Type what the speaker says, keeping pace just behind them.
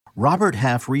Robert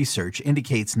Half research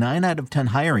indicates 9 out of 10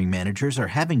 hiring managers are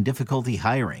having difficulty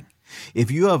hiring.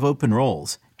 If you have open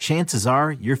roles, chances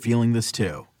are you're feeling this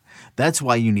too. That's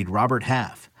why you need Robert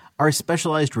Half. Our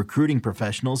specialized recruiting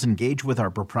professionals engage with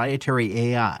our proprietary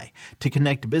AI to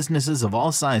connect businesses of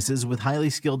all sizes with highly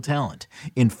skilled talent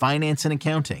in finance and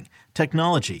accounting,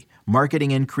 technology,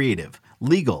 marketing and creative,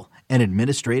 legal, and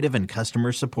administrative and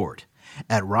customer support.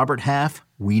 At Robert Half,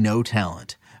 we know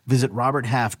talent. Visit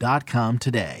roberthalf.com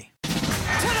today. This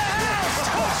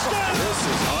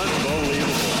is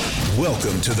unbelievable.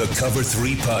 Welcome to the Cover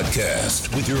 3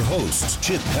 Podcast with your hosts,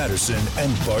 Chip Patterson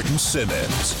and Barton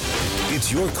Simmons.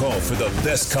 It's your call for the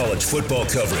best college football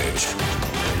coverage.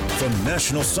 From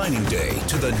National Signing Day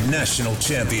to the National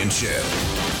Championship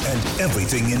and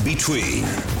everything in between,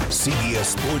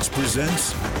 CBS Sports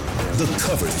presents the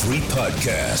Cover 3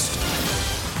 Podcast.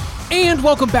 And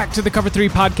welcome back to the Cover 3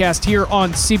 Podcast here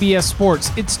on CBS Sports.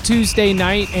 It's Tuesday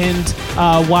night, and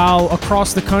while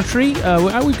across the country,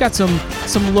 we've got some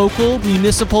local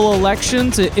municipal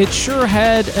elections, it sure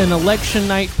had an election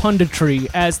night punditry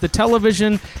as the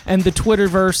television and the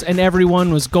Twitterverse and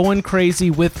everyone was going crazy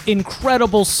with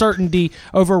incredible certainty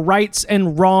over rights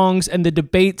and wrongs and the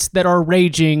debates that are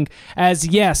raging as,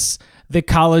 yes, the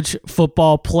college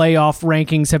football playoff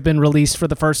rankings have been released for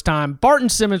the first time. Barton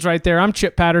Simmons right there. I'm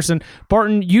Chip Patterson.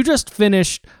 Barton, you just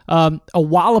finished a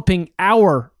walloping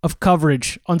hour of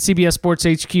coverage on CBS Sports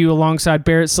HQ alongside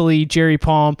Barrett Sallee, Jerry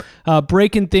Palm,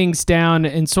 breaking things down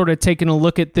and sort of taking a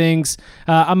look at things.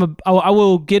 I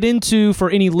will get into, for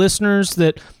any listeners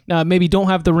that maybe don't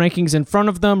have the rankings in front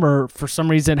of them or for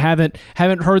some reason haven't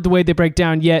heard the way they break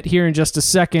down yet here in just a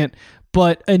second.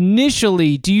 But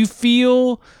initially, do you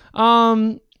feel...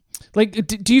 do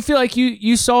you feel like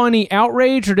you saw any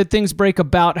outrage, or did things break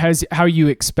about how you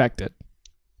expected?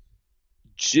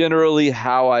 Generally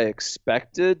how I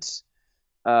expected.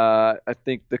 I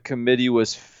think the committee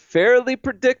was fairly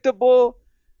predictable.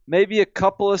 Maybe a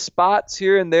couple of spots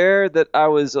here and there that I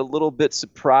was a little bit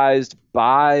surprised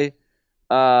by.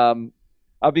 As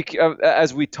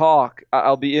we talk,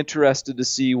 I'll be interested to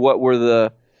see what were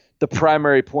the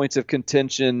primary points of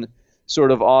contention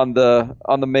sort of on the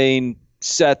main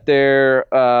set there,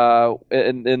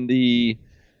 in the,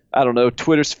 I don't know,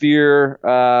 Twitter sphere.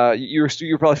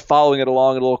 You're probably following it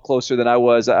along a little closer than I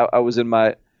was. I was in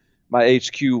my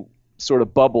HQ sort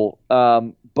of bubble.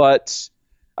 But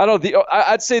I don't know.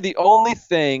 I'd say the only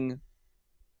thing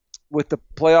with the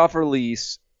playoff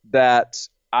release that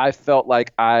I felt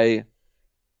like I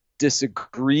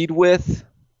disagreed with,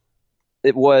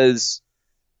 it feels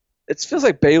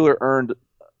like Baylor earned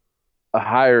a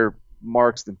higher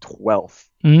marks than 12th.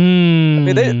 I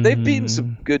mean, they've beaten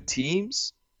some good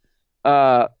teams.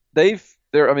 They're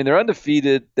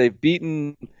undefeated. They've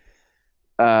beaten,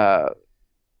 they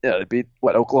beat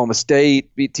Oklahoma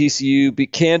State, beat TCU,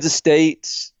 beat Kansas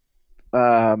State.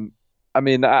 I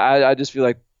just feel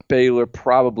like Baylor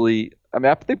probably.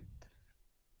 I think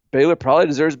Baylor probably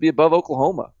deserves to be above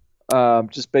Oklahoma,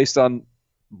 just based on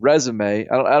resume.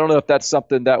 I don't know if that's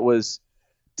something that was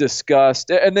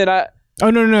discussed. And then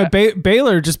no.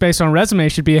 Baylor, just based on resume,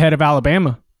 should be ahead of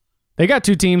Alabama. They got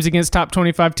 2 teams against top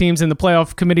 25 teams in the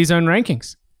playoff committee's own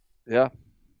rankings. Yeah.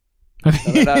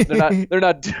 They're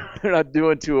not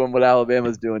doing to them what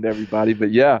Alabama's doing to everybody,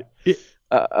 but yeah.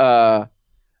 I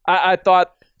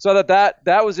thought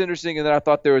that was interesting, and then I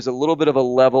thought there was a little bit of a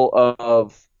level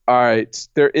of all right,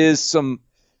 there is some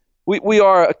we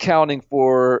are accounting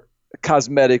for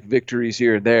cosmetic victories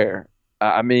here and there.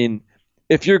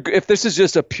 If this is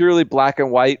just a purely black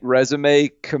and white resume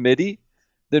committee,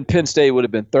 then Penn State would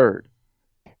have been 3rd.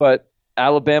 But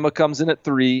Alabama comes in at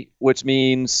 3, which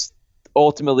means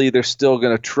ultimately they're still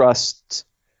going to trust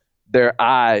their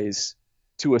eyes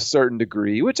to a certain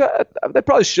degree, which they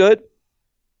probably should.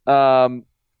 But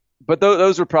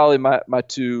those were probably my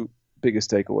 2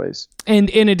 biggest takeaways. And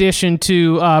in addition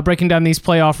to breaking down these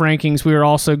playoff rankings, we are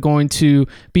also going to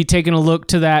be taking a look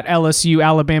to that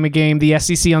LSU-Alabama game, the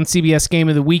SEC on CBS game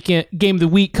of the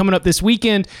week coming up this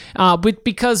weekend. But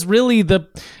because really the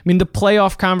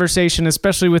playoff conversation,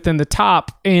 especially within the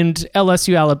top, and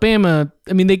LSU-Alabama,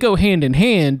 they go hand in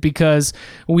hand because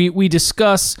we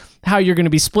discuss how you're going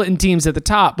to be splitting teams at the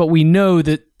top, but we know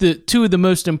that the 2 of the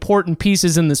most important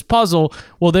pieces in this puzzle,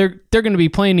 well, they're going to be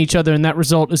playing each other, and that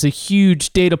result is a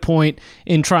huge data point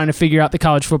in trying to figure out the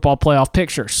college football playoff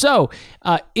picture. So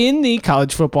in the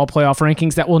college football playoff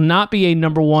rankings, that will not be a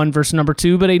number 1 versus number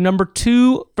 2, but a number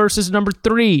 2 versus number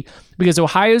 3, because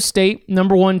Ohio State,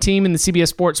 number 1 team in the CBS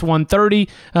Sports 130,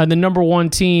 the number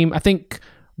 1 team, I think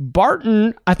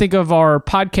Barton, I think of our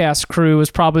podcast crew,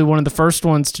 is probably one of the first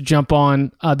ones to jump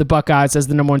on the Buckeyes as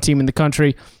the number one team in the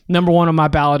country. Number one on my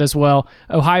ballot as well.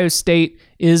 Ohio State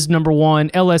is number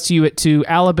one. LSU at 2.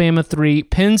 Alabama 3.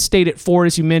 Penn State at 4,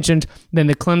 as you mentioned. Then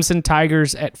the Clemson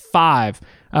Tigers at 5.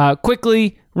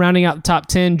 Quickly rounding out the top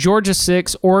 10, Georgia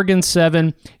 6, Oregon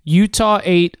 7, Utah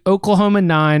 8, Oklahoma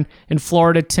 9, and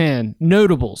Florida 10.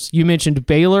 Notables, you mentioned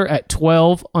Baylor at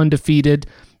 12, undefeated.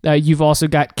 You've also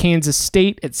got Kansas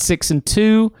State at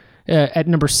 6-2, at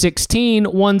number 16,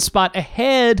 one spot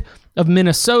ahead of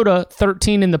Minnesota,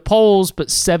 13 in the polls,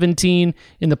 but 17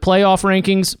 in the playoff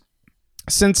rankings.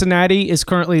 Cincinnati is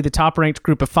currently the top-ranked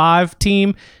Group of 5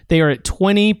 team. They are at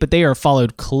 20, but they are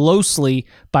followed closely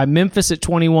by Memphis at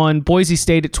 21, Boise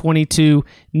State at 22,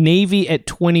 Navy at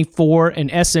 24,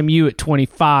 and SMU at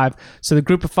 25. So the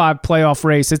Group of 5 playoff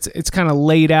race, it's kind of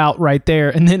laid out right there.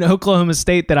 And then Oklahoma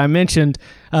State that I mentioned,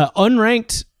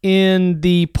 unranked in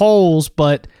the polls,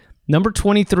 but number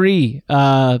 23.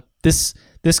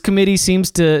 This committee seems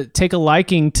to take a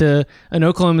liking to an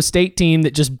Oklahoma State team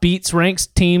that just beats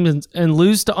ranked teams and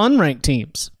lose to unranked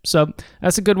teams. So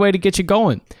that's a good way to get you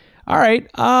going. All right,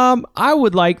 I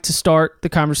would like to start the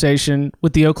conversation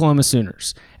with the Oklahoma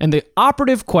Sooners. And the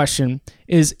operative question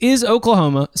is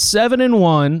Oklahoma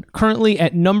 7-1, currently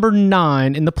at number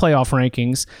 9 in the playoff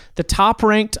rankings, the top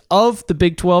ranked of the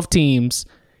Big 12 teams?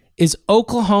 Is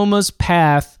Oklahoma's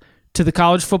path to the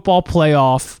college football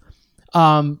playoff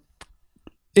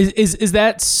Is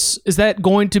that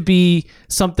going to be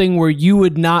something where you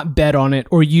would not bet on it,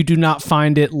 or you do not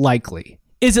find it likely?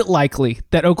 Is it likely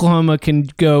that Oklahoma can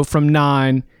go from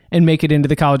 9 and make it into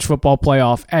the college football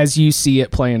playoff as you see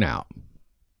it playing out?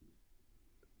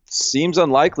 Seems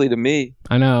unlikely to me.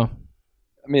 I know.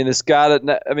 I mean,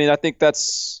 I think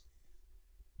that's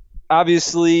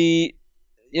obviously,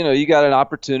 you got an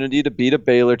opportunity to beat a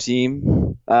Baylor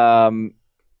team.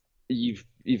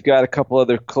 You've got a couple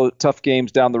other tough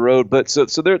games down the road, but so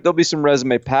there'll be some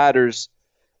resume patters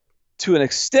to an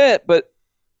extent, but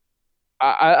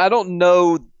I don't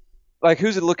know, like,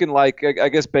 who's it looking like? I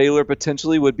guess Baylor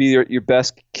potentially would be your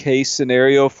best case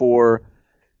scenario for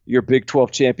your Big 12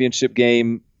 championship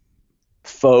game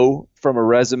foe from a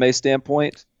resume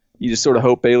standpoint. You just sort of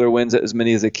hope Baylor wins as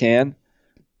many as it can.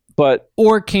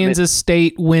 Or Kansas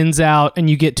State wins out and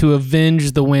you get to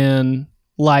avenge the win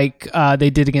like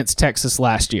they did against Texas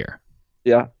last year.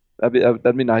 Yeah,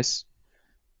 that'd be nice.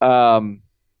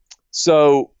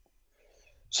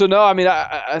 So no, I mean,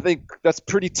 I think that's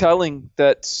pretty telling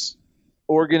that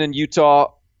Oregon and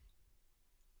Utah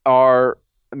are,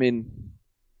 I mean,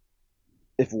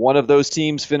 if one of those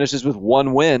teams finishes with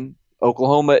one win,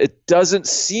 Oklahoma, it doesn't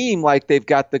seem like they've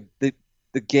got the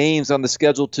games on the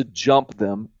schedule to jump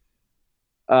them.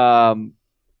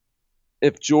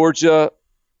 If Georgia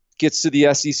gets to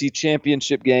the SEC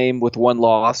championship game with one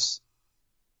loss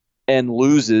and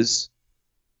loses,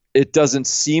 it doesn't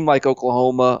seem like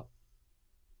Oklahoma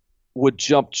would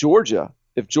jump Georgia.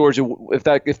 If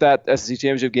that SEC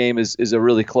championship game is a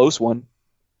really close one,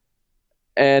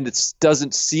 and it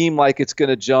doesn't seem like it's going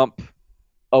to jump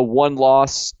a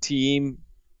one-loss team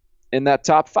in that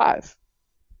top 5,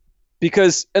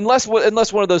 because unless one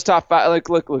of those top 5,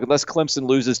 look, unless Clemson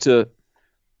loses to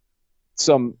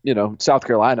some, South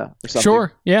Carolina or something.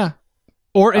 Sure, yeah.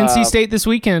 Or NC State this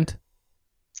weekend.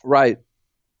 Right.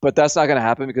 But that's not going to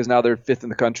happen because now they're 5th in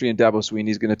the country, and Dabo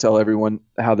Swinney's going to tell everyone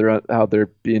how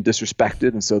they're being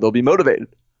disrespected, and so they'll be motivated.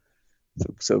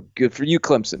 So good for you,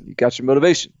 Clemson. You got your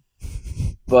motivation.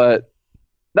 But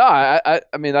no, I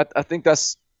mean, I think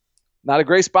that's not a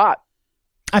great spot.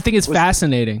 I think it's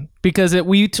fascinating because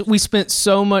we spent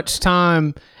so much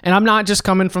time, and I'm not just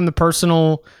coming from the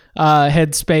personal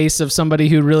headspace of somebody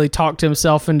who really talked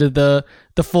himself into the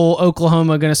full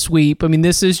Oklahoma going to sweep. I mean,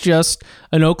 this is just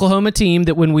an Oklahoma team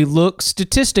that when we look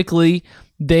statistically,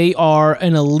 they are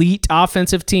an elite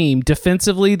offensive team.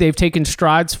 Defensively, they've taken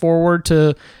strides forward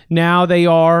to now they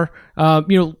are,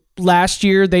 last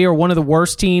year they are one of the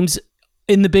worst teams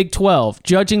in the Big 12.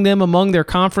 Judging them among their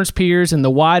conference peers in the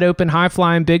wide open,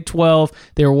 high-flying Big 12,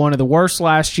 they were one of the worst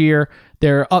last year.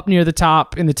 They're up near the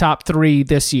top in the top 3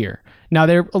 this year. Now,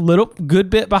 they're a good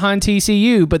bit behind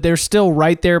TCU, but they're still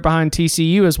right there behind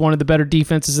TCU as one of the better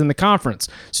defenses in the conference.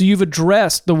 So you've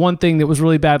addressed the one thing that was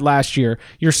really bad last year.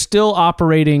 You're still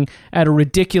operating at a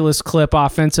ridiculous clip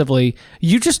offensively.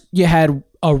 You had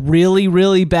a really,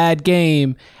 really bad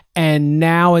game, and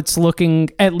now it's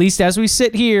looking, at least as we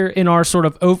sit here in our sort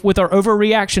of with our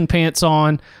overreaction pants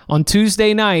on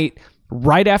Tuesday night,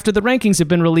 right after the rankings have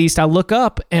been released, I look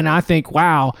up and I think,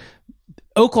 wow,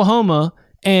 Oklahoma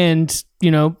and,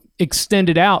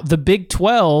 extended out, the Big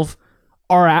 12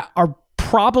 are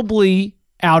probably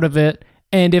out of it.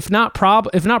 And if not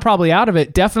probably out of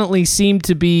it, definitely seemed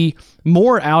to be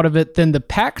more out of it than the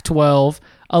Pac-12,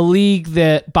 a league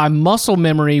that by muscle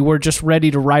memory we're just ready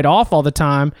to write off all the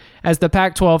time, as the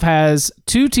Pac-12 has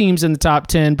 2 teams in the top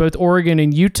 10, both Oregon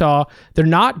and Utah. They're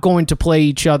not going to play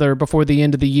each other before the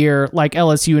end of the year like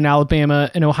LSU and Alabama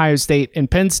and Ohio State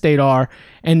and Penn State are.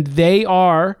 And they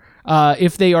are,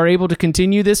 if they are able to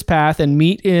continue this path and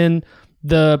meet in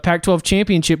the Pac-12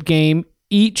 championship game,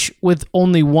 each with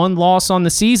only 1 loss on the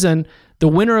season, the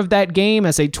winner of that game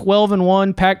as a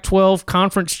 12-1 Pac-12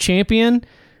 conference champion,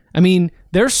 I mean,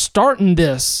 they're starting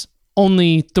this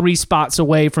only 3 spots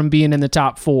away from being in the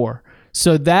top 4.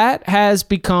 So that has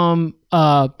become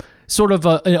sort of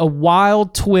a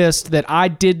wild twist that I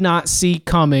did not see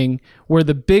coming, where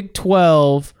the Big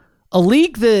 12, a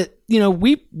league that,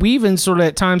 we even sort of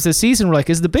at times this season were like,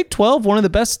 is the Big 12 one of the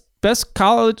best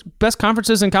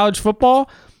conferences in college football?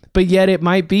 But yet it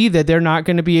might be that they're not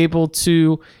going to be able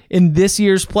to, in this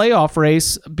year's playoff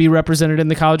race, be represented in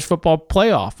the college football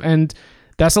playoff. And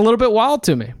that's a little bit wild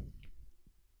to me.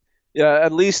 Yeah,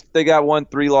 at least they got one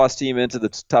 3-loss team into the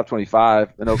top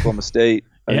 25 in Oklahoma State.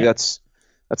 I think that's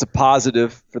a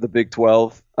positive for the Big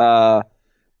 12.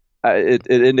 It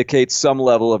indicates some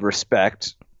level of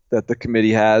respect that the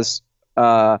committee has.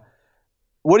 Do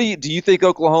you think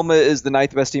Oklahoma is the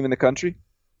 9th best team in the country?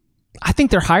 I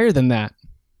think they're higher than that.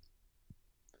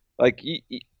 Like,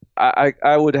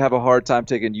 I would have a hard time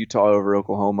taking Utah over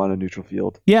Oklahoma on a neutral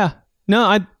field. Yeah.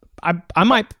 No, I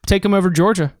might take them over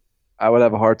Georgia. I would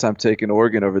have a hard time taking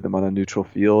Oregon over them on a neutral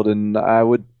field, and I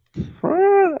might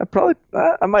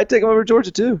take them over Georgia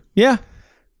too. Yeah.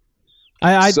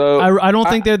 I don't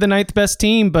think they're the 9th best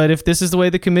team, but if this is the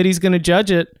way the committee's going to judge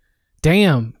it,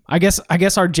 damn. I guess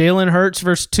our Jalen Hurts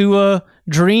versus Tua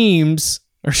dreams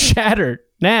are shattered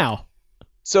now.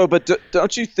 So, but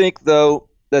don't you think though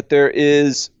that there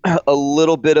is a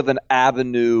little bit of an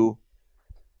avenue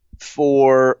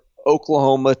for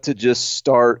Oklahoma to just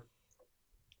start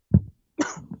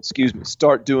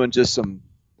doing just some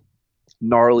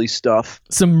gnarly stuff,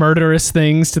 some murderous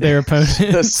things to their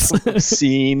opponents,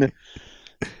 scene,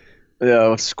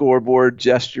 scoreboard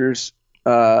gestures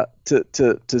to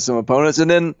some opponents, and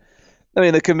then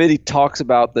the committee talks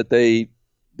about that they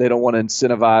don't want to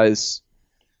incentivize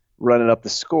running up the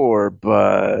score,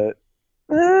 but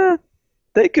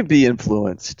they could be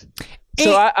influenced.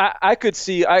 So I could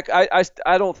see.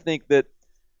 I don't think that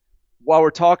while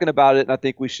we're talking about it, and I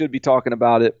think we should be talking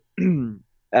about it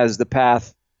as the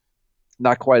path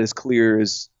not quite as clear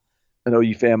as an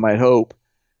OU fan might hope.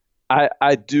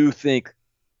 I do think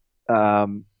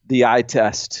the eye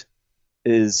test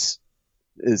is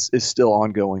still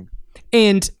ongoing.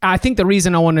 And I think the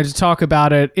reason I wanted to talk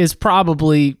about it is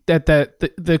probably that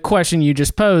the question you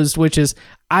just posed, which is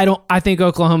I think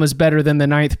Oklahoma is better than the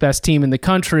 9th best team in the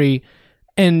country.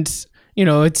 And,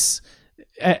 it's,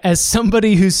 as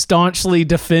somebody who staunchly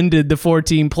defended the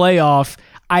 4-team playoff,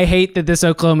 I hate that this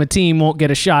Oklahoma team won't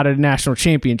get a shot at a national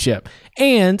championship.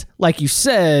 And like you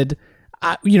said,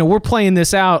 we're playing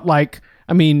this out like,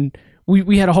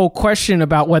 we had a whole question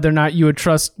about whether or not you would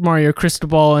trust Mario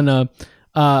Cristobal in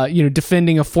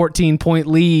defending a 14-point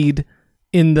lead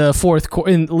in the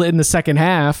in the second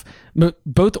half.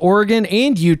 Both Oregon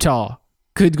and Utah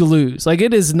could lose. Like,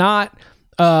 it is not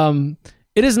out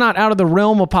of the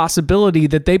realm of possibility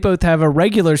that they both have a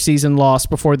regular season loss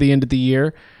before the end of the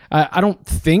year. I don't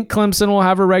think Clemson will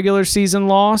have a regular season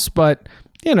loss, but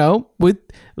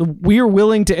we are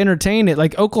willing to entertain it.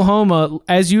 Like, Oklahoma,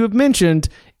 as you have mentioned,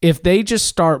 if they just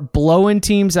start blowing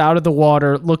teams out of the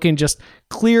water, looking just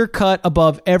clear cut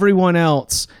above everyone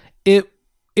else, it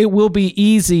will be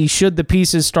easy, should the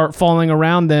pieces start falling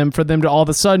around them, for them to all of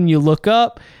a sudden you look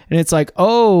up and it's like,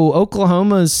 oh,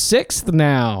 Oklahoma's 6th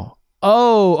now.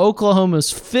 Oh,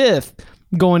 Oklahoma's 5th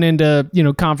going into,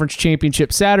 conference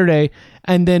championship Saturday.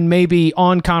 And then maybe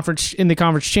in the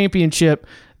conference championship,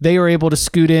 they are able to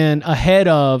scoot in ahead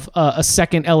of a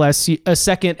second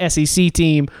SEC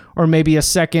team, or maybe a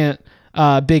second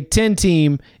Big Ten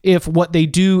team, if what they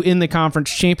do in the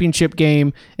conference championship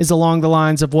game is along the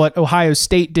lines of what Ohio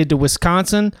State did to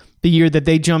Wisconsin the year that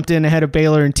they jumped in ahead of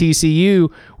Baylor and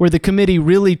TCU, where the committee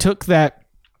really took that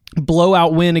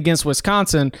blowout win against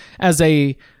Wisconsin as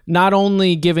not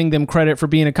only giving them credit for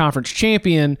being a conference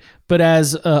champion, but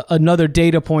as another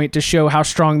data point to show how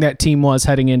strong that team was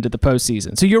heading into the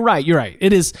postseason. So you're right.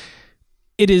 It is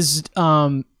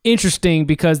interesting,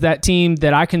 because that team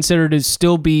that I consider to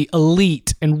still be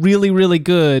elite and really, really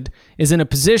good is in a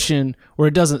position where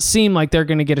it doesn't seem like they're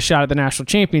going to get a shot at the national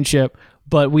championship.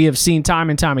 But we have seen time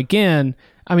and time again,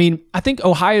 I mean, I think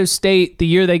Ohio State, the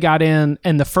year they got in,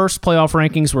 and the first playoff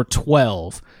rankings were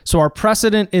 12. So our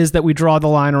precedent is that we draw the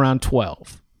line around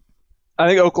 12. I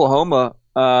think Oklahoma,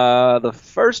 the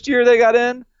first year they got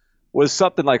in, was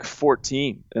something like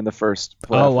 14 in the first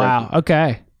playoff. Oh, wow. ranking.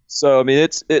 Okay. So, I mean,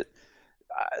 it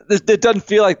doesn't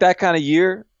feel like that kind of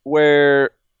year where,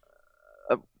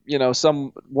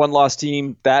 some one-loss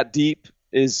team that deep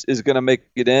is going to make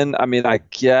it in. I mean, I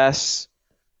guess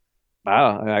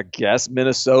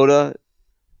Minnesota,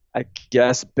 I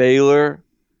guess Baylor,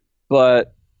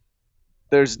 but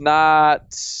there's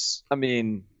not, I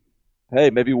mean, hey,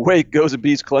 maybe Wake goes and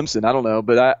beats Clemson. I don't know,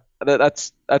 but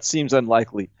that seems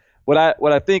unlikely. What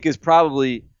I think is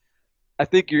probably, I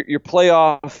think your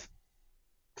playoff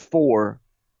 4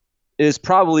 is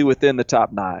probably within the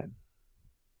top 9.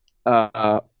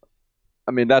 I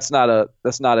mean, that's not a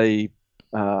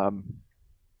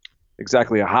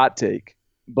exactly a hot take,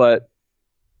 but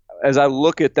as I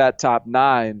look at that top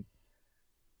 9,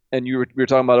 and we were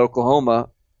talking about Oklahoma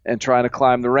and trying to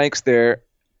climb the ranks there,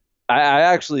 I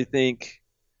actually think,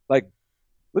 like,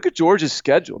 look at Georgia's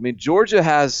schedule. I mean, Georgia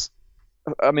has,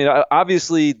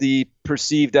 obviously the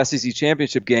perceived SEC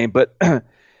championship game, but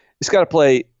it's got to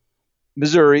play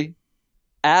Missouri,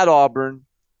 at Auburn,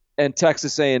 and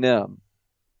Texas A&M.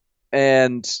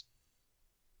 And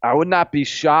I would not be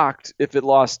shocked if it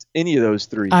lost any of those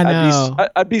 3. I know.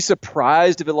 I'd be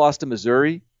surprised if it lost to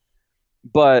Missouri,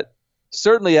 but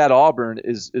certainly at Auburn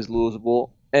is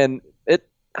losable. And it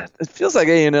feels like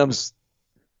A&M's.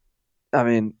 I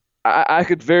mean, I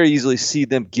could very easily see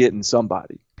them getting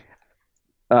somebody.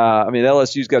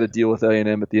 LSU's got to deal with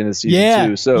A&M at the end of the season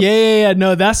too. So yeah.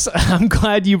 No, I'm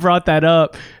glad you brought that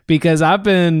up, because I've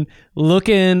been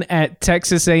looking at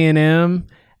Texas A&M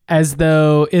as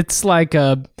though it's like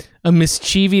a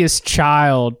mischievous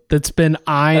child that's been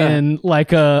eyeing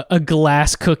like a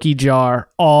glass cookie jar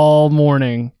all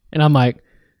morning. And I'm like,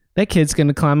 that kid's going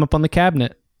to climb up on the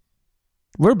cabinet.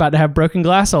 We're about to have broken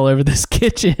glass all over this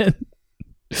kitchen.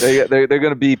 They're going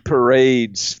to be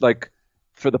parades, like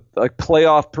for the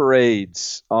playoff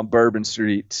parades on Bourbon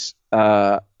Street,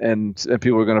 and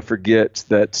people are going to forget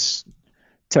that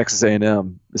Texas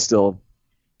A&M is still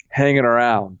hanging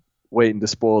around, waiting to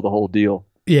spoil the whole deal.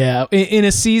 Yeah, in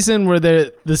a season where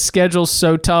the schedule's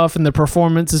so tough and the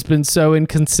performance has been so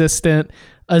inconsistent,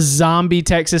 a zombie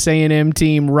Texas A&M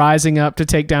team rising up to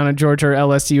take down a Georgia or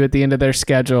LSU at the end of their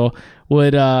schedule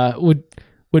would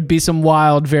be some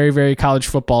wild, very, very college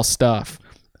football stuff.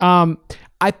 I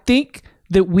think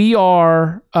that we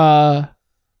are. Before.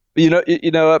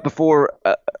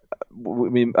 I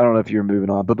don't know if you're moving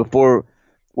on, but before,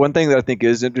 one thing that I think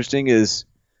is interesting is,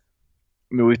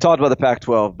 we've talked about the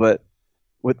Pac-12, but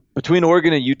between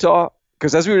Oregon and Utah,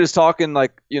 because as we were just talking, I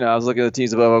was looking at the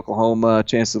teams above Oklahoma,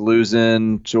 chance of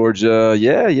losing, Georgia,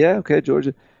 okay,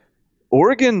 Georgia.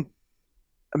 Oregon,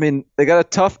 they got a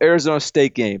tough Arizona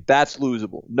State game. That's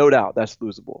losable. No doubt, that's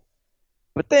losable.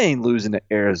 But they ain't losing to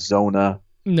Arizona.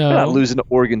 No. They're not losing to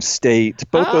Oregon State.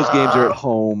 Both those games are at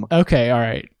home. Okay, all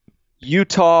right.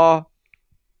 Utah,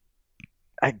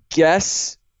 I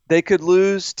guess they could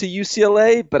lose to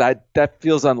UCLA, but that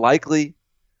feels unlikely.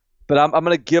 But I'm going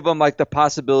to give them the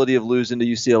possibility of losing to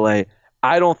UCLA.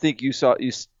 I don't think Utah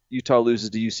loses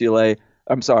to UCLA.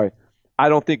 I'm sorry. I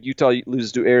don't think Utah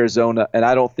loses to Arizona, and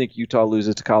I don't think Utah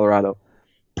loses to Colorado.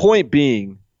 Point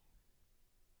being,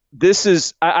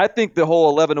 I think the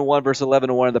whole 11-1 versus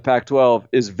 11-1 in the Pac-12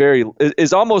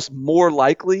 is almost more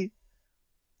likely.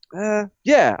 I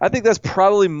think that's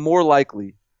probably more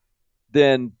likely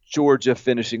than Georgia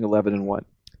finishing 11-1.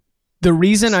 The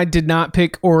reason I did not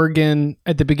pick Oregon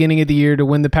at the beginning of the year to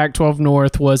win the Pac-12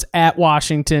 North was at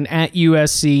Washington, at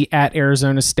USC, at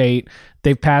Arizona State.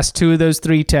 They've passed 2 of those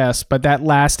 3 tests, but that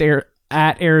last at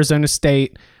Arizona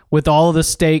State, with all of the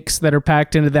stakes that are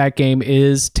packed into that game,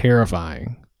 is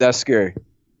terrifying. That's scary.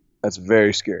 That's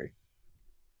very scary.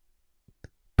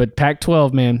 But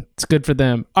Pac-12, man, it's good for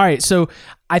them. All right, so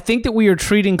I think that we are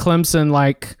treating Clemson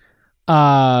like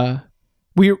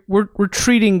we're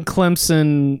treating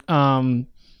Clemson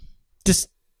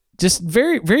just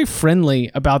very, very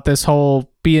friendly about this whole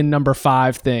being number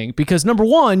 5 thing, because number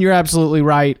 1, you're absolutely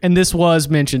right, and this was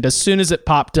mentioned as soon as it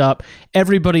popped up.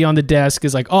 Everybody on the desk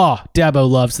is like, "Oh, Dabo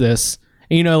loves this."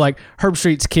 And, Herb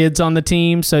Street's kid's on the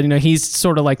team, so he's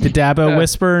sort of like the Dabo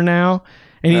whisperer now,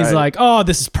 and he's like, "Oh,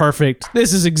 this is perfect.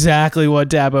 This is exactly what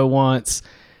Dabo wants."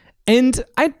 And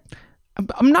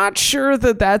I'm not sure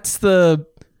that that's the.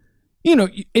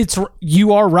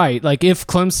 You are right. Like, if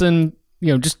Clemson,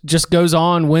 just goes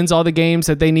on, wins all the games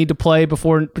that they need to play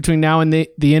between now and the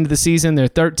end of the season, they're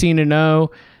 13-0,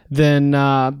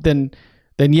 then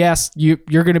then yes, you're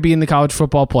going to be in the college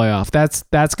football playoff.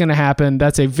 That's going to happen.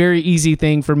 That's a very easy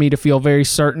thing for me to feel very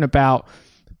certain about.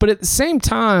 But at the same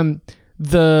time,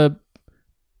 the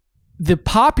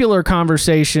popular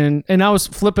conversation, and I was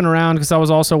flipping around because I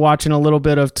was also watching a little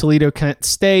bit of Toledo-Kent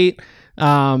State,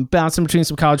 bouncing between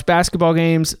some college basketball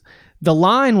games. The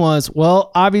line was,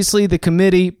 well, obviously the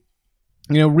committee,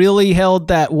 really held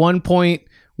that 1-point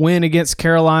win against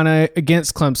Carolina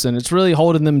against Clemson. It's really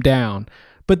holding them down.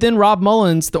 But then Rob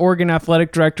Mullins, the Oregon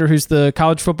athletic director, who's the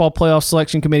college football playoff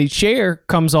selection committee chair,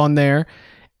 comes on there,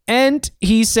 and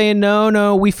he's saying,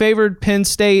 no, we favored Penn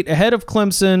State ahead of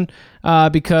Clemson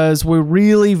because we're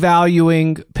really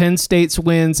valuing Penn State's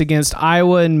wins against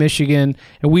Iowa and Michigan,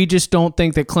 and we just don't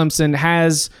think that Clemson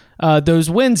has those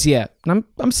wins yet. And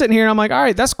I'm sitting here and I'm like, all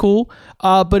right, that's cool.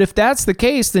 But if that's the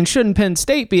case, then shouldn't Penn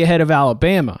State be ahead of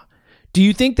Alabama? Do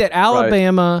you think that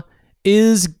Alabama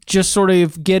is just sort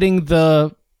of getting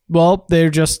they're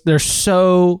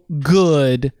so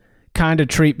good kind of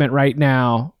treatment right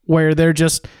now, where they're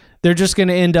just going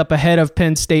to end up ahead of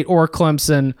Penn State or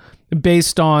Clemson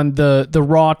based on the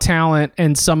raw talent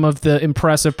and some of the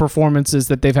impressive performances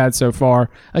that they've had so far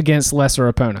against lesser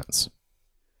opponents?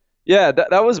 Yeah,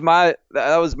 that was my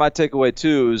takeaway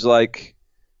too. It was like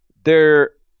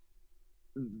they're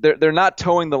not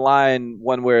towing the line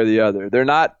one way or the other. They're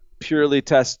not purely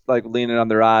leaning on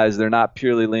their eyes. They're not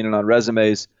purely leaning on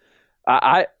resumes.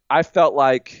 I felt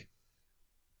like,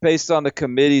 based on the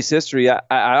committee's history,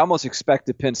 I almost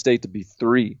expected Penn State to be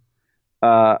 3.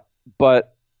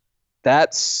 But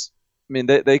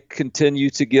they continue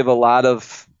to give a lot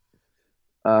of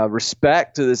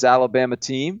respect to this Alabama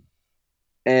team.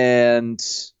 And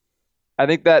I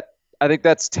think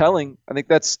that's telling. I think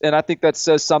that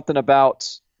says something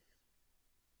about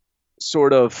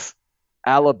sort of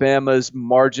Alabama's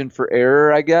margin for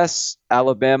error, I guess.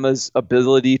 Alabama's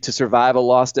ability to survive a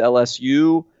loss to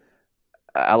LSU.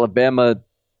 Alabama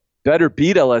better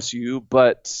beat LSU,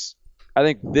 but I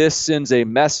think this sends a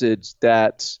message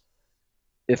that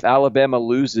if Alabama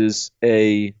loses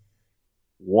a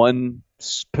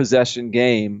 1-possession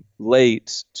game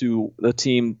late to the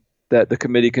team that the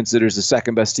committee considers the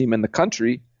second best team in the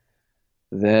country,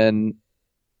 then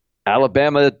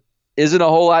Alabama isn't a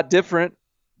whole lot different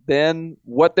than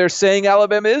what they're saying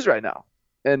Alabama is right now.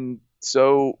 And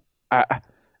so I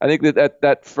think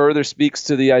that further speaks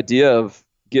to the idea of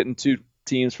getting 2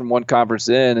 teams from one conference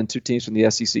in and 2 teams from the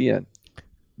SEC in.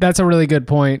 That's a really good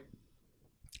point.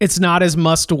 It's not as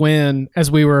must win as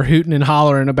we were hooting and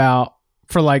hollering about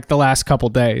for like the last couple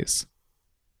days.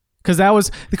 Because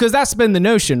that's been the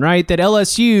notion, right? That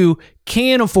LSU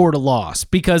can afford a loss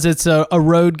because it's a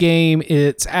road game.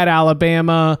 It's at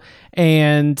Alabama,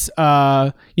 and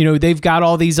they've got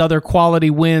all these other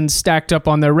quality wins stacked up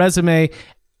on their resume.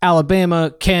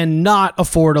 Alabama cannot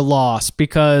afford a loss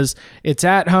because it's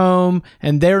at home,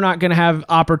 and they're not going to have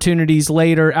opportunities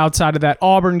later outside of that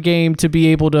Auburn game to be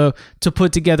able to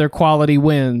put together quality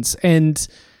wins. And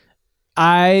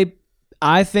I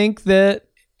think that.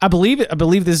 I believe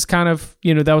this is kind of,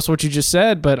 that was what you just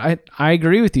said, but I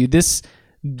agree with you. This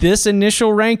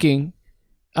initial ranking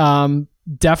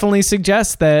definitely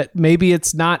suggests that maybe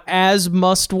it's not as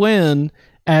must win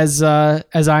as I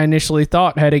initially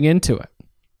thought heading into it.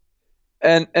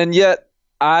 And yet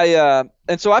I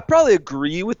think probably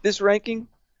agree with this ranking.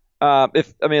 I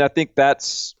think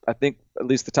at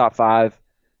least the top 5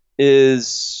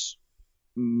 is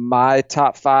my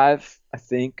top 5. I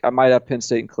think I might have Penn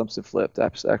State and Clemson flipped,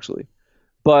 actually.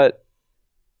 But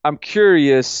I'm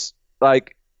curious,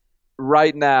 like,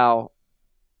 right now,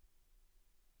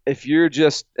 if you're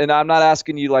just – and I'm not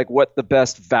asking you, like, what the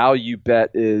best value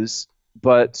bet is,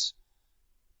 but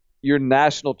your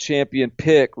national champion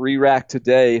pick, re-rack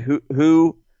today, who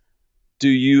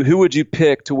would you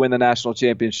pick to win the national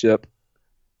championship?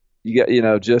 You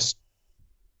got, just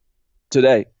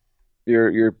today,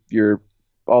 your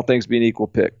all things being equal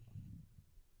pick.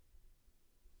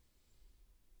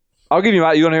 I'll give you you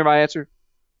want to hear my answer?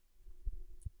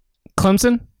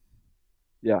 Clemson?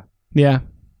 Yeah. Yeah.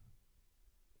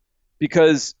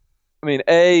 Because,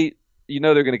 they're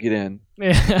going to get in.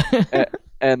 Yeah.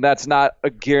 and that's not a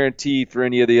guarantee for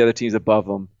any of the other teams above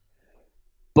them.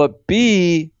 But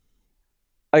B,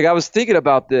 like, I was thinking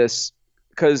about this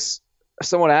because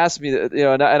someone asked me,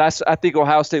 and I think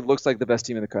Ohio State looks like the best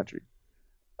team in the country.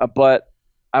 But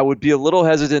I would be a little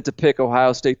hesitant to pick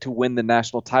Ohio State to win the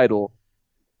national title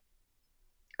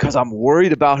because I'm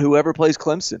worried about whoever plays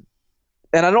Clemson.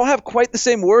 And I don't have quite the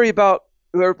same worry about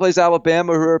whoever plays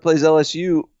Alabama or whoever plays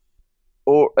LSU.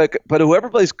 But whoever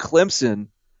plays Clemson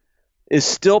is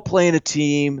still playing a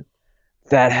team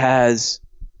that has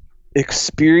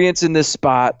experience in this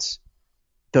spot.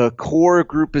 The core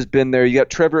group has been there. You got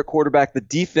Trevor at quarterback. The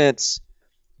defense,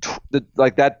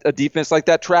 a defense like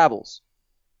that travels,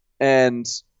 and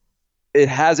it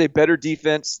has a better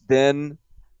defense than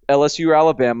LSU or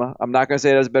Alabama. I'm not going to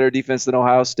say it has a better defense than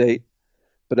Ohio State,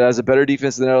 but it has a better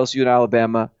defense than LSU and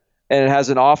Alabama, and it has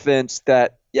an offense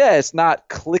that, it's not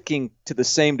clicking to the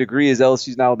same degree as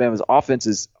LSU's and Alabama's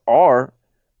offenses are,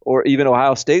 or even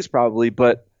Ohio State's probably,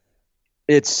 but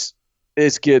it's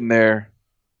getting there.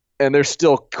 And they're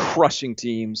still crushing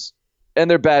teams. And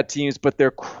they're bad teams, but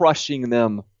they're crushing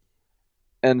them.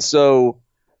 And so,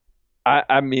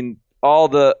 I mean, all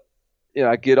the,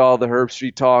 I get all the Herb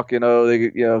Street talk,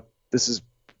 this is,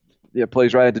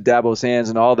 plays right into Dabo's hands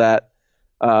and all that.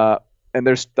 And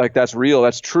there's that's real.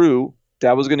 That's true.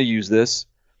 Dabo's going to use this.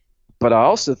 But I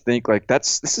also think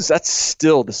that's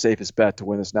still the safest bet to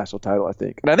win this national title, I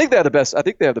think. And I think they have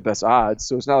the best odds.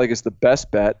 So it's not like it's the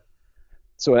best bet.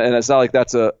 So, and it's not like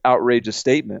that's an outrageous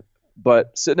statement,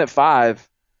 but sitting at 5,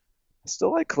 I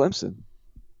still like Clemson.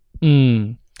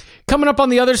 Coming up on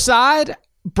the other side,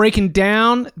 breaking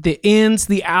down the ins,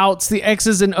 the outs, the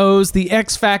X's and O's, the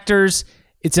X factors.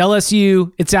 It's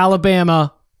LSU, it's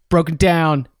Alabama, broken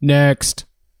down next.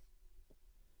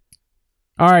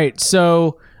 All right,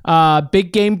 so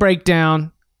big game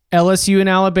breakdown, LSU and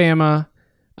Alabama.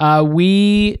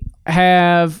 We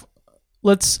have...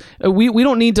 we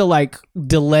don't need to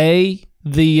delay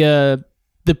the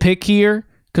pick here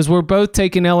because we're both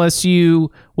taking LSU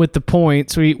with the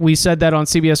points. We said that on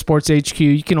CBS Sports HQ.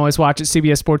 You can always watch at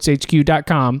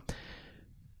cbssportshq.com.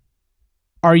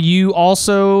 Are you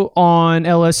also on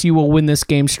LSU will win this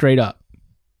game straight up?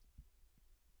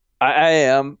 I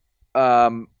am.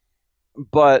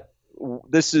 But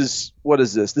this is, what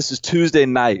is this? This is Tuesday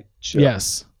night show.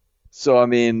 Yes. So, I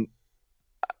mean,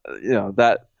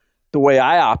 that the way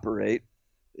I operate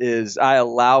is I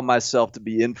allow myself to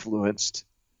be influenced.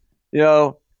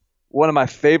 One of my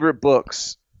favorite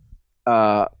books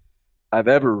I've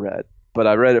ever read, but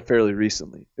I read it fairly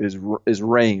recently, is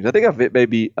Range. I think I've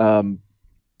maybe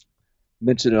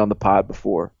mentioned it on the pod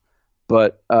before,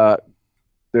 but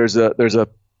there's a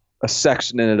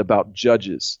section in it about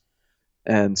judges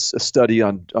and a study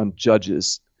on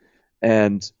judges,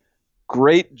 and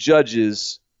great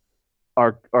judges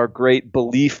are great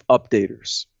belief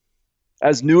updaters.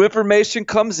 As new information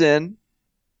comes in,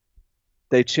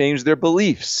 they change their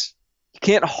beliefs. You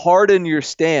can't harden your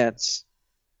stance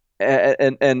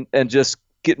and just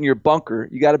get in your bunker.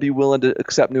 You got to be willing to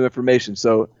accept new information.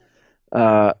 So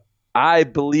I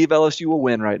believe LSU will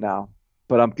win right now,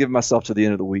 but I'm giving myself to the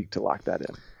end of the week to lock that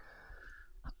in.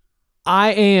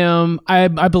 I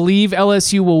believe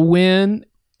LSU will win,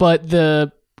 but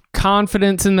the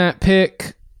confidence in that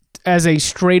pick as a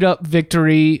straight up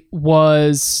victory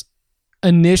was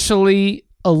initially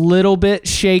a little bit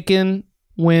shaken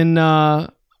when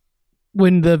the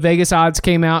Vegas odds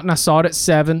came out and I saw it at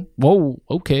 7. Whoa,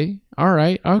 okay, all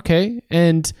right, okay,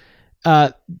 and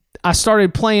I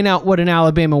started playing out what an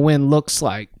Alabama win looks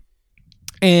like,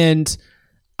 and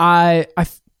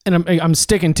I'm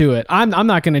sticking to it. I'm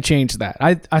not going to change that.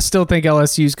 I still think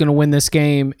LSU is going to win this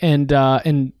game, and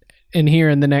here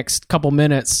in the next couple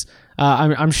minutes,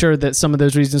 I'm sure that some of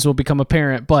those reasons will become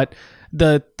apparent. But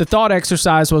the thought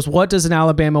exercise was, what does an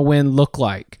Alabama win look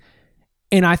like?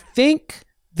 And I think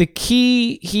the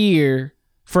key here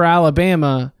for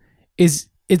Alabama is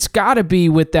it's got to be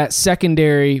with that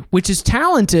secondary, which is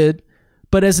talented,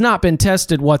 but has not been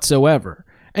tested whatsoever.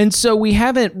 And so we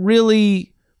haven't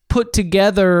really put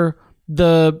together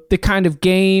the kind of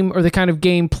game or the kind of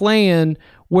game plan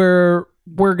where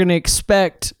we're going to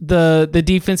expect the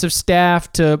defensive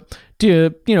staff to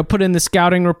put in the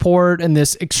scouting report and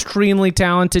this extremely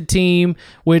talented team,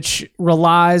 which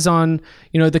relies on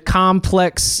the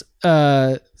complex,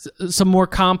 some more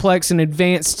complex and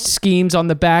advanced schemes on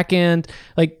the back end.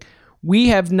 Like, we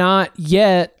have not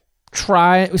yet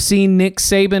seen Nick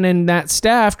Saban and that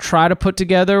staff try to put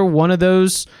together one of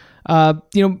those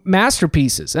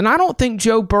masterpieces. And I don't think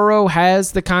Joe Burrow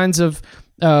has the kinds of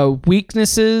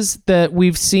weaknesses that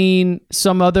we've seen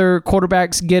some other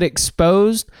quarterbacks get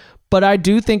exposed, but I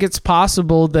do think it's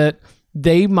possible that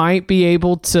they might be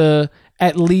able to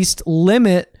at least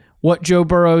limit what Joe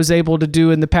Burrow is able to do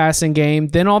in the passing game.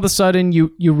 Then all of a sudden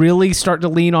you really start to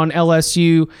lean on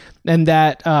LSU and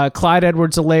that Clyde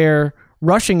Edwards-Helaire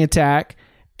rushing attack.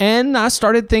 And I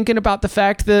started thinking about the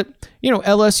fact that,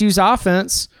 LSU's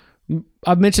offense,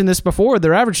 I've mentioned this before,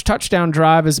 their average touchdown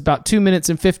drive is about 2 minutes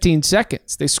and 15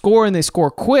 seconds. They score and they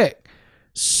score quick.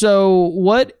 So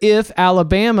what if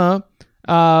Alabama,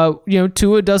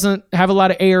 Tua doesn't have a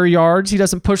lot of air yards. He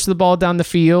doesn't push the ball down the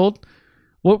field.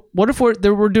 What if we're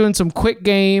doing some quick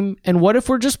game, and what if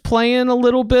we're just playing a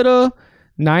little bit of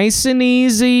nice and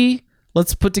easy?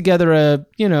 Let's put together a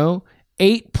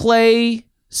 8-play,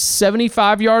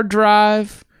 75-yard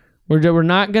drive. We're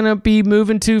not going to be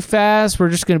moving too fast. We're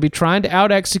just going to be trying to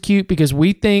out-execute because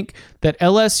we think that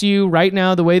LSU right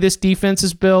now, the way this defense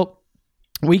is built,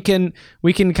 we can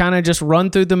kind of just run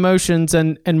through the motions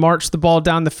and march the ball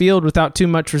down the field without too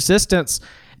much resistance.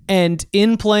 And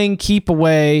in playing keep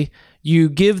away, you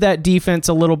give that defense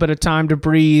a little bit of time to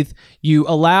breathe. You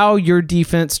allow your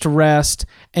defense to rest,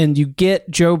 and you get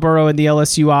Joe Burrow and the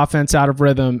LSU offense out of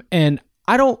rhythm. And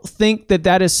I don't think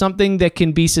that is something that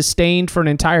can be sustained for an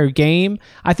entire game.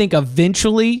 I think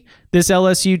eventually this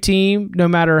LSU team, no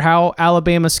matter how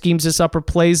Alabama schemes this up or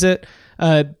plays it,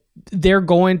 they're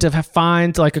going to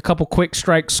find like a couple quick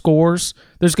strike scores.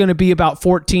 There's going to be about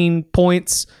 14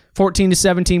 to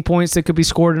 17 points that could be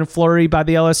scored in a flurry by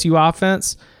the LSU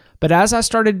offense. But as I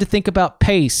started to think about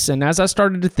pace and as I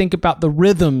started to think about the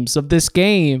rhythms of this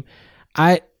game,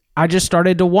 I just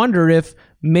started to wonder if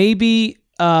maybe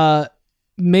Alabama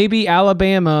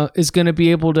is going to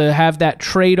be able to have that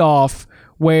trade-off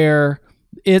where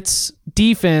its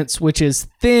defense, which is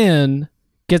thin,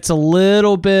 gets a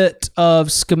little bit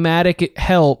of schematic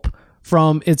help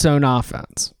from its own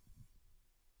offense.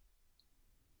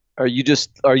 Are you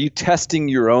testing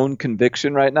your own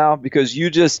conviction right now? Because you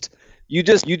just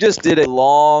did a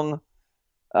long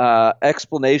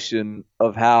explanation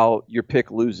of how your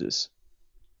pick loses.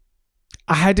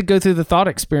 I had to go through the thought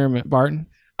experiment, Barton.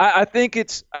 I think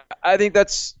that's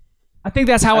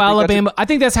how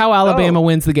Alabama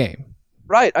wins the game.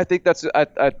 Right. I think that's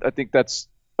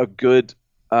a good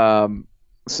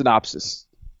synopsis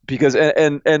because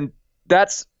and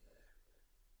that's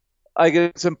I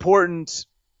guess it's important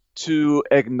to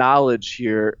acknowledge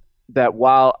here that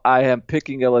while I am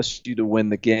picking LSU to win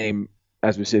the game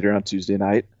as we sit here on Tuesday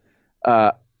night,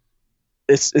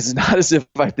 it's not as if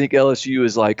I think LSU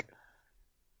is like.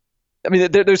 I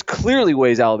mean, there's clearly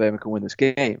ways Alabama can win this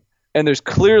game, and there's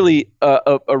clearly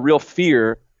a real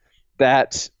fear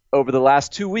that over the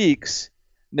last 2 weeks,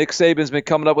 Nick Saban's been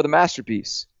coming up with a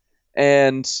masterpiece.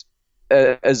 And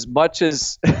as much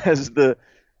as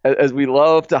we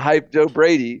love to hype Joe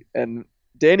Brady, and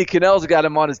Danny Cannell's got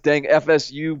him on his dang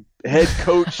FSU head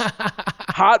coach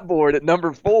hot board at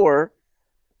number 4,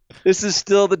 this is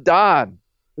still the Don.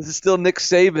 This is still Nick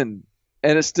Saban,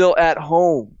 and it's still at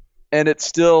home, and it's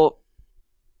still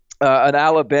an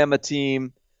Alabama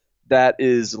team that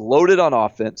is loaded on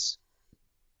offense.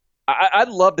 I'd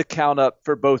love to count up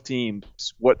for both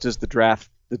teams what does the draft,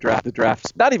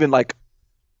 not even like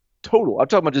total. I'm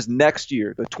talking about just next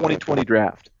year, the 2020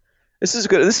 draft. This is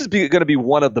good. This is going to be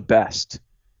one of the best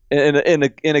in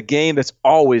a game that's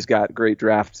always got great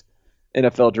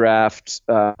NFL draft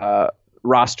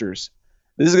rosters.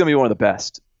 This is going to be one of the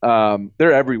best.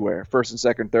 They're everywhere, first and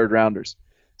second, third rounders.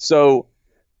 So,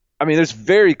 I mean, there's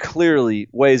very clearly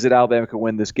ways that Alabama can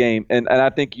win this game, and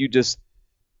I think you just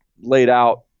laid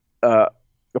out a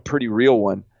pretty real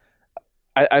one.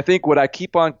 I think what I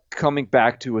keep on coming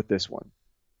back to with this one,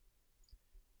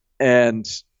 and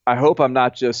I hope I'm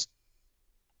not just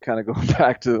kind of going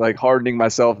back to like hardening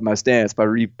myself in my stance by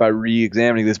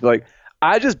re-examining this, but like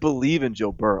I just believe in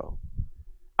Joe Burrow.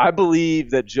 I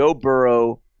believe that Joe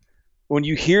Burrow, when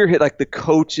you hear like the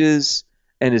coaches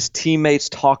and his teammates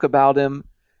talk about him,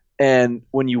 and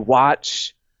when you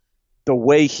watch the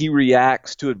way he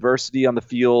reacts to adversity on the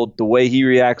field, the way he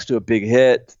reacts to a big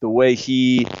hit, the way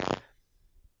he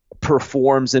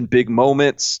performs in big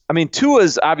moments. I mean,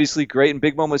 Tua's obviously great in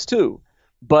big moments too,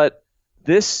 but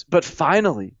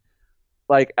finally,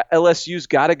 like LSU's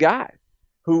got a guy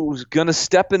who's going to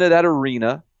step into that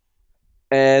arena,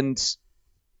 and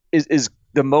is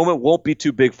the moment won't be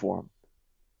too big for him.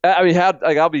 I mean,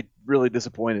 I'll be really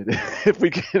disappointed if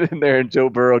we get in there and Joe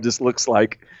Burrow just looks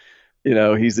like,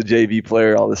 he's a JV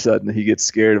player all of a sudden. He gets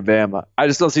scared of Bama. I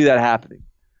just don't see that happening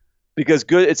because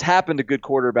it's happened to good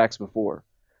quarterbacks before.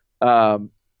 And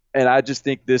I just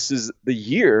think this is the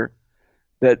year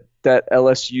that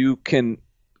LSU can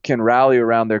rally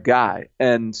around their guy.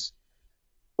 And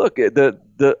look,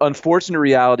 the unfortunate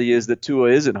reality is that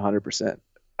Tua isn't 100%.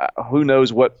 Who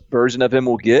knows what version of him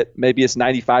we'll get? Maybe it's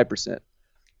 95%.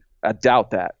 I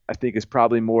doubt that. I think it's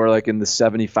probably more like in the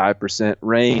 75%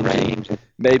 range.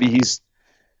 Maybe he's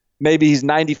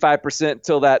 95%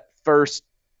 until that first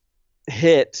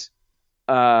hit,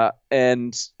 and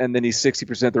then he's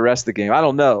 60% the rest of the game. I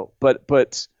don't know,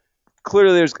 but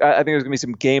clearly I think there's gonna be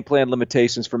some game plan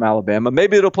limitations from Alabama.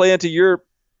 Maybe it'll play into your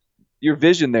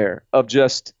vision there of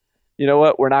just, you know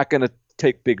what, we're not gonna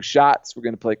take big shots. We're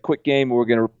gonna play quick game. We're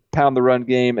gonna pound the run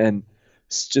game and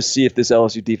just see if this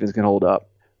LSU defense can hold up,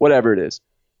 whatever it is.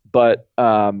 But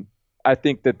I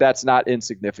think that's not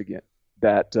insignificant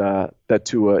that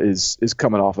Tua is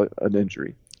coming off an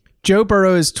injury. Joe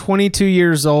Burrow is 22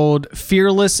 years old,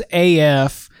 fearless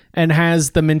AF, and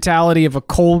has the mentality of a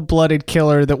cold-blooded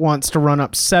killer that wants to run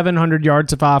up 700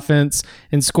 yards of offense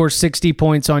and score 60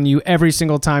 points on you every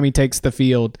single time he takes the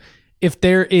field. If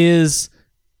there is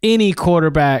any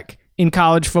quarterback in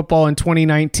college football in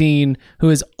 2019 who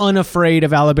is unafraid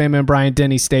of Alabama and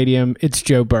Bryant-Denny Stadium, it's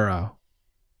Joe Burrow.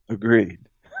 Agreed.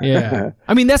 Yeah.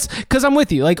 I mean, that's because I'm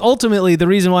with you. Like, ultimately, the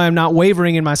reason why I'm not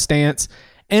wavering in my stance,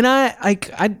 and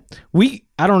I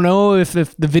don't know if the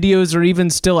videos are even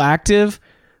still active,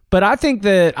 but I think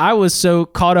that I was so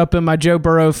caught up in my Joe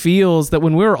Burrow feels that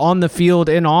when we were on the field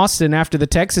in Austin after the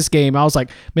Texas game, I was like,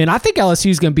 man, I think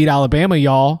LSU's going to beat Alabama,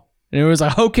 y'all. And it was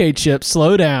like, okay, Chip,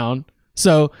 slow down.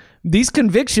 So these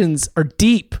convictions are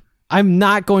deep. I'm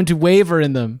not going to waver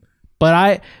in them. But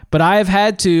I have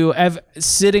had to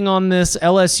sitting on this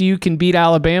LSU can beat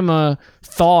Alabama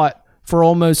thought for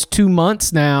almost 2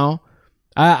 months now.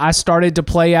 I started to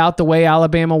play out the way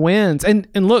Alabama wins. And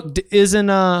look, isn't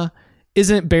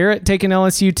Barrett taking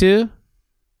LSU too?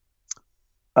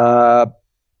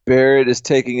 Barrett is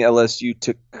taking LSU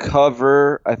to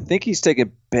cover. I think he's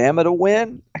taking Bama to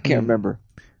win. I can't remember.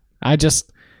 I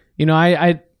just,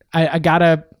 I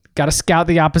gotta scout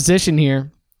the opposition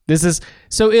here. This is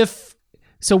so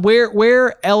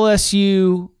where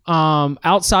LSU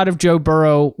outside of Joe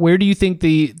Burrow, where do you think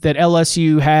that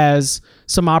LSU has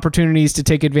some opportunities to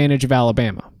take advantage of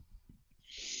Alabama?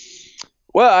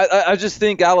 Well, I just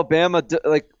think Alabama,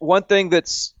 like one thing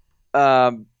that's,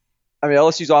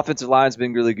 LSU's offensive line has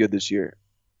been really good this year.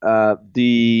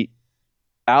 The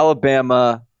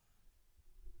Alabama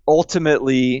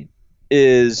ultimately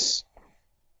is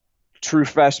true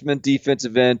freshman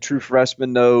defensive end, true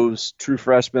freshman nose, true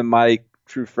freshman Mike,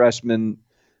 true freshman.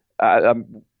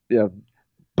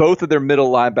 Both of their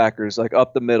middle linebackers, like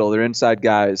up the middle, their inside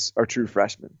guys are true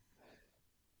freshmen.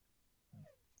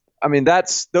 I mean,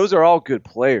 those are all good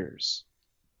players,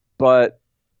 but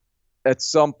at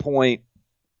some point,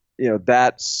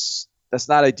 that's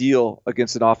not ideal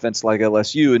against an offense like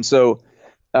LSU, and so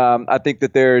I think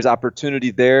that there's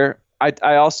opportunity there.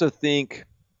 I also think,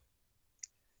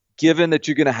 given that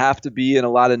you're going to have to be in a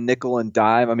lot of nickel and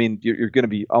dime, I mean, you're going to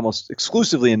be almost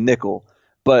exclusively in nickel,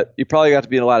 but you probably got to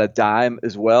be in a lot of dime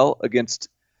as well against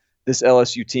this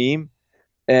LSU team,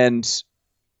 and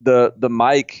the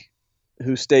Mike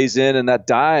who stays in that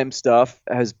dime stuff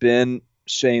has been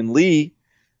Shane Lee,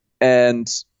 and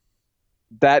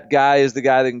that guy is the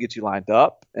guy that can get you lined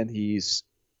up, and he is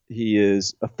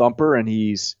a thumper,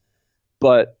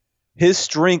 but his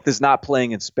strength is not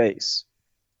playing in space.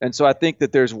 And so I think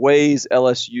that there's ways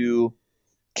LSU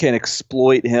can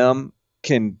exploit him,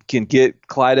 can get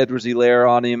Clyde Edwards-Helaire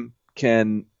on him,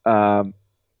 they're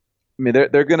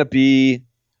going to be,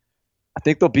 I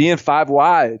think they'll be in 5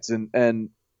 wides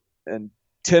and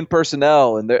 10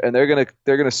 personnel, and they're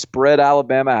gonna spread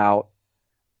Alabama out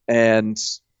and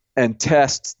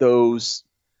test those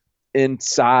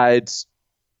inside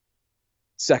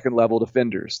second level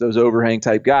defenders, those overhang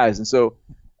type guys. And so,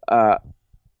 I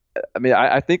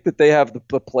think that they have the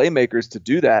playmakers to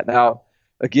do that. Now,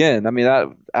 again,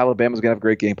 Alabama's gonna have a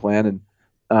great game plan,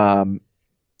 and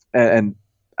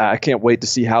I can't wait to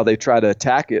see how they try to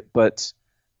attack it. But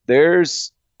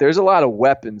there's a lot of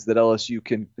weapons that LSU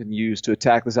can use to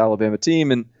attack this Alabama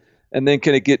team, and then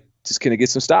can it get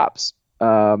some stops?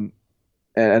 And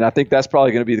I think that's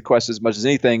probably going to be the question as much as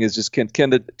anything is just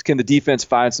can the defense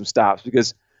find some stops?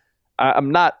 Because I'm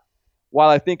not, while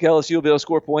I think LSU will be able to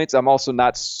score points, I'm also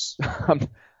not.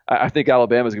 I think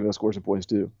Alabama's going to be able to score some points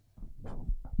too.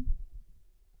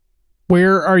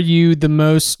 Where are you the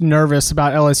most nervous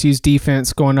about LSU's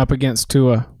defense going up against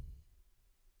Tua?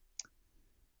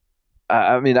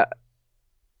 I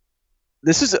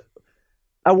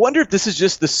wonder if this is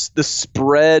just the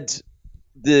spread,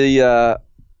 the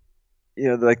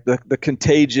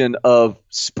contagion of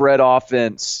spread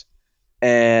offense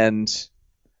and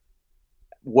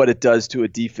what it does to a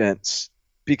defense,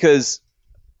 because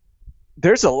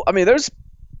there's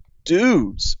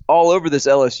dudes all over this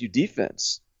LSU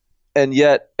defense, and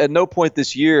yet at no point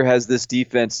this year has this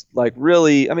defense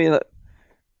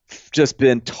just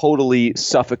been totally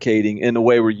suffocating in the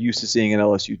way we're used to seeing an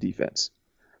LSU defense.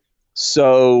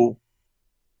 So,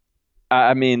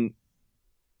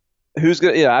 who's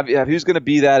gonna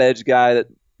be that edge guy that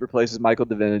replaces Michael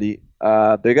Divinity?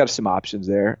 They got some options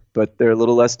there, but they're a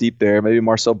little less deep there. Maybe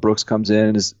Marcel Brooks comes in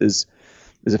and is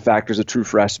a factor as a true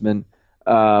freshman.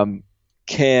 Can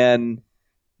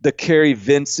the Kerry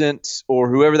Vincent or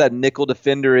whoever that nickel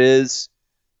defender is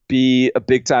be a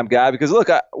big-time guy. Because, look,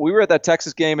 we were at that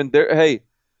Texas game, and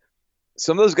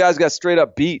some of those guys got straight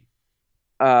up beat.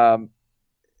 And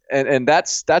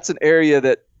that's an area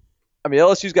that, I mean,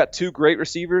 LSU's got 2 great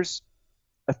receivers,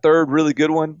 a third really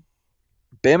good one.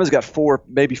 Bama's got 4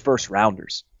 maybe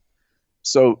first-rounders.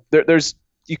 So there's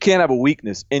you can't have a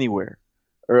weakness anywhere,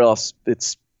 or else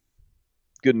it's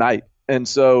good night. And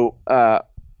so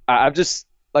I've just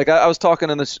like I was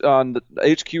talking on the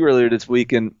HQ earlier this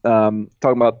week and talking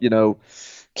about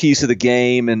keys to the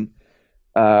game, and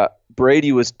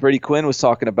Brady Quinn was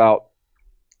talking about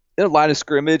line of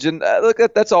scrimmage, and look,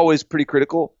 that's always pretty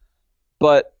critical.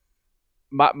 But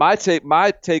my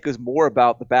take is more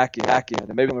about the back end,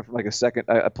 and maybe I went from like a second.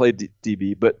 I played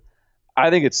DB, but I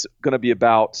think it's going to be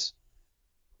about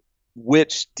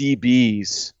which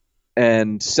DBs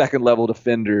and second level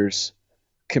defenders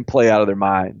can play out of their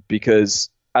mind, because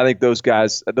I think those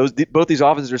guys, both these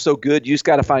offenses are so good. You just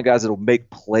got to find guys that will make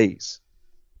plays.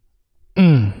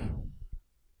 So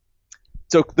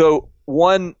the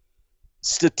one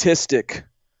statistic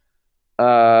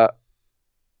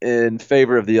in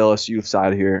favor of the LSU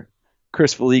side here,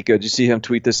 Chris Felica, did you see him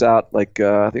tweet this out? I think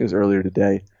it was earlier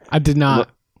today. I did not.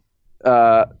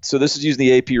 So this is using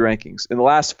the AP rankings. In the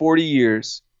last 40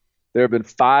 years, there have been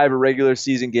 5 regular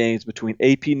season games between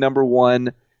AP number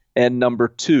 1 and number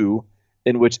 2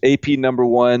 in which AP number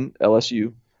 1,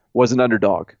 LSU, was an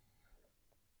underdog.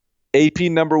 AP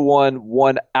number 1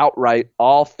 won outright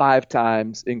all 5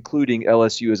 times, including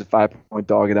LSU as a 5-point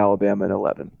dog at Alabama in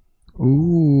 11.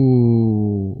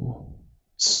 Ooh.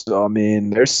 So, I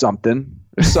mean, there's something.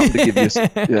 There's something to give you,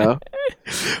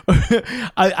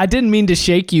 I didn't mean to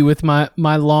shake you with my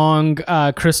long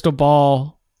crystal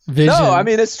ball vision. No, I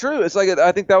mean, it's true. It's like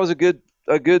I think that was a good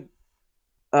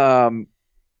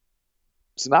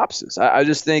synopsis. I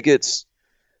just think it's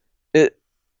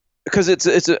because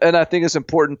and I think it's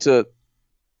important to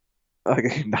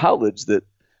acknowledge that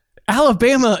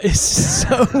Alabama is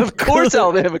so of course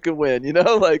Alabama can win,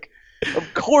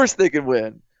 of course they can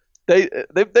win. They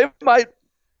might.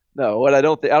 No, I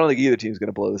don't think either team is going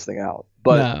to blow this thing out.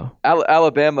 But no.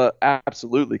 Alabama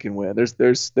absolutely can win.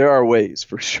 There are ways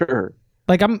for sure.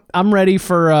 Like I'm ready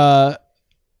for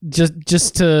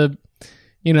just to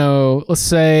let's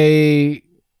say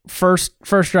first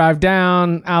drive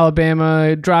down,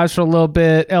 Alabama drives for a little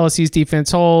bit, LSU's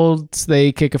defense holds,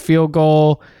 they kick a field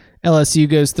goal, LSU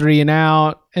goes 3 and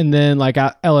out, and then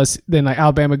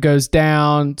Alabama goes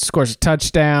down, scores a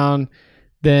touchdown,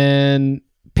 then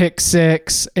pick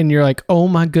 6, and you're like, oh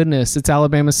my goodness, it's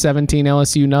Alabama 17,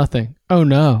 LSU nothing. Oh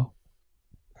no.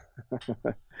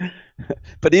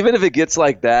 But even if it gets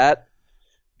like that,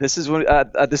 this is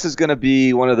going to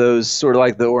be one of those sort of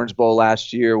like the Orange Bowl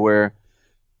last year, where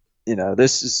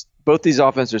both these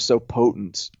offenses are so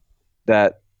potent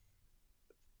that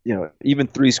even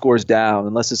 3 scores down,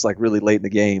 unless it's like really late in the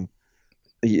game,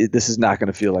 this is not going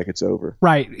to feel like it's over.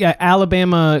 Right. Yeah.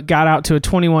 Alabama got out to a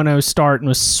 21-0 start and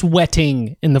was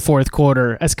sweating in the fourth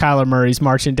quarter as Kyler Murray's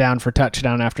marching down for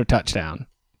touchdown after touchdown.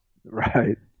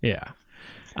 Right. Yeah.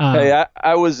 Hey,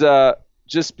 I was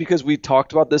just because we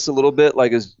talked about this a little bit,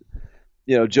 like as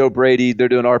Joe Brady, they're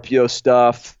doing RPO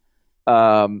stuff.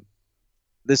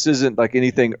 This isn't like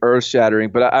anything earth shattering,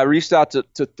 but I reached out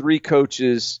to 3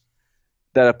 coaches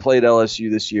that have played LSU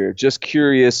this year. Just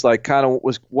curious,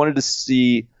 wanted to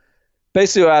see.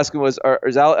 Basically, what I asked him was,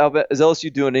 is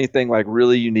LSU doing anything like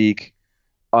really unique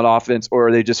on offense, or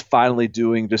are they just finally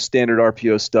doing just standard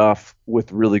RPO stuff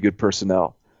with really good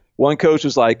personnel? One coach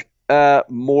was like,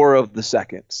 more of the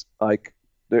seconds. Like,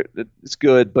 it's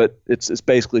good, but it's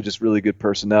basically just really good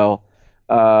personnel.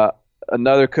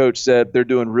 Another coach said they're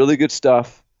doing really good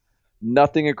stuff,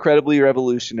 nothing incredibly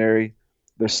revolutionary.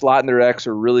 Their slot and their X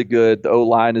are really good. The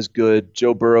O-line is good.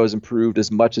 Joe Burrow has improved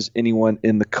as much as anyone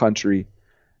in the country.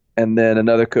 And then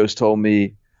another coach told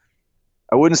me,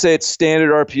 I wouldn't say it's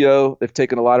standard RPO. They've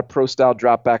taken a lot of pro-style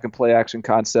drop-back and play-action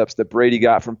concepts that Brady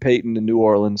got from Peyton in New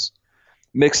Orleans,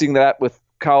 mixing that with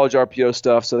college RPO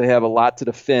stuff, so they have a lot to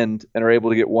defend and are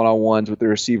able to get one-on-ones with their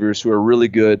receivers who are really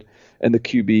good, and the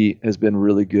QB has been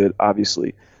really good,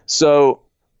 obviously. So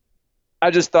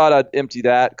I just thought I'd empty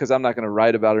that because I'm not going to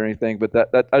write about it or anything, but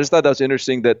that I just thought that was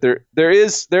interesting that there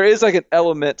is like an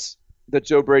element that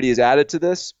Joe Brady has added to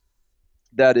this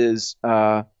that is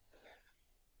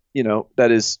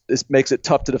makes it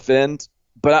tough to defend.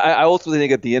 But I ultimately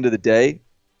think at the end of the day,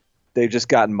 they've just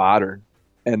gotten modern,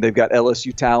 and they've got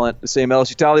LSU talent, the same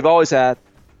LSU talent they've always had,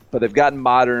 but they've gotten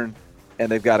modern,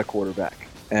 and they've got a quarterback,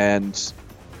 and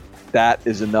that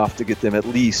is enough to get them at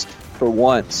least for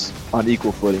once on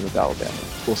equal footing with Alabama.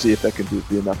 We'll see if that can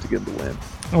be enough to get them the win.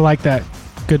 I like that.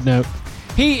 Good note.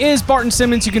 He is Barton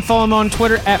Simmons. You can follow him on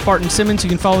Twitter at Barton Simmons. You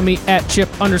can follow me at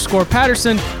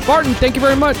Chip_Patterson. Barton, thank you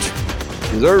very much.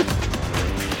 Deserve.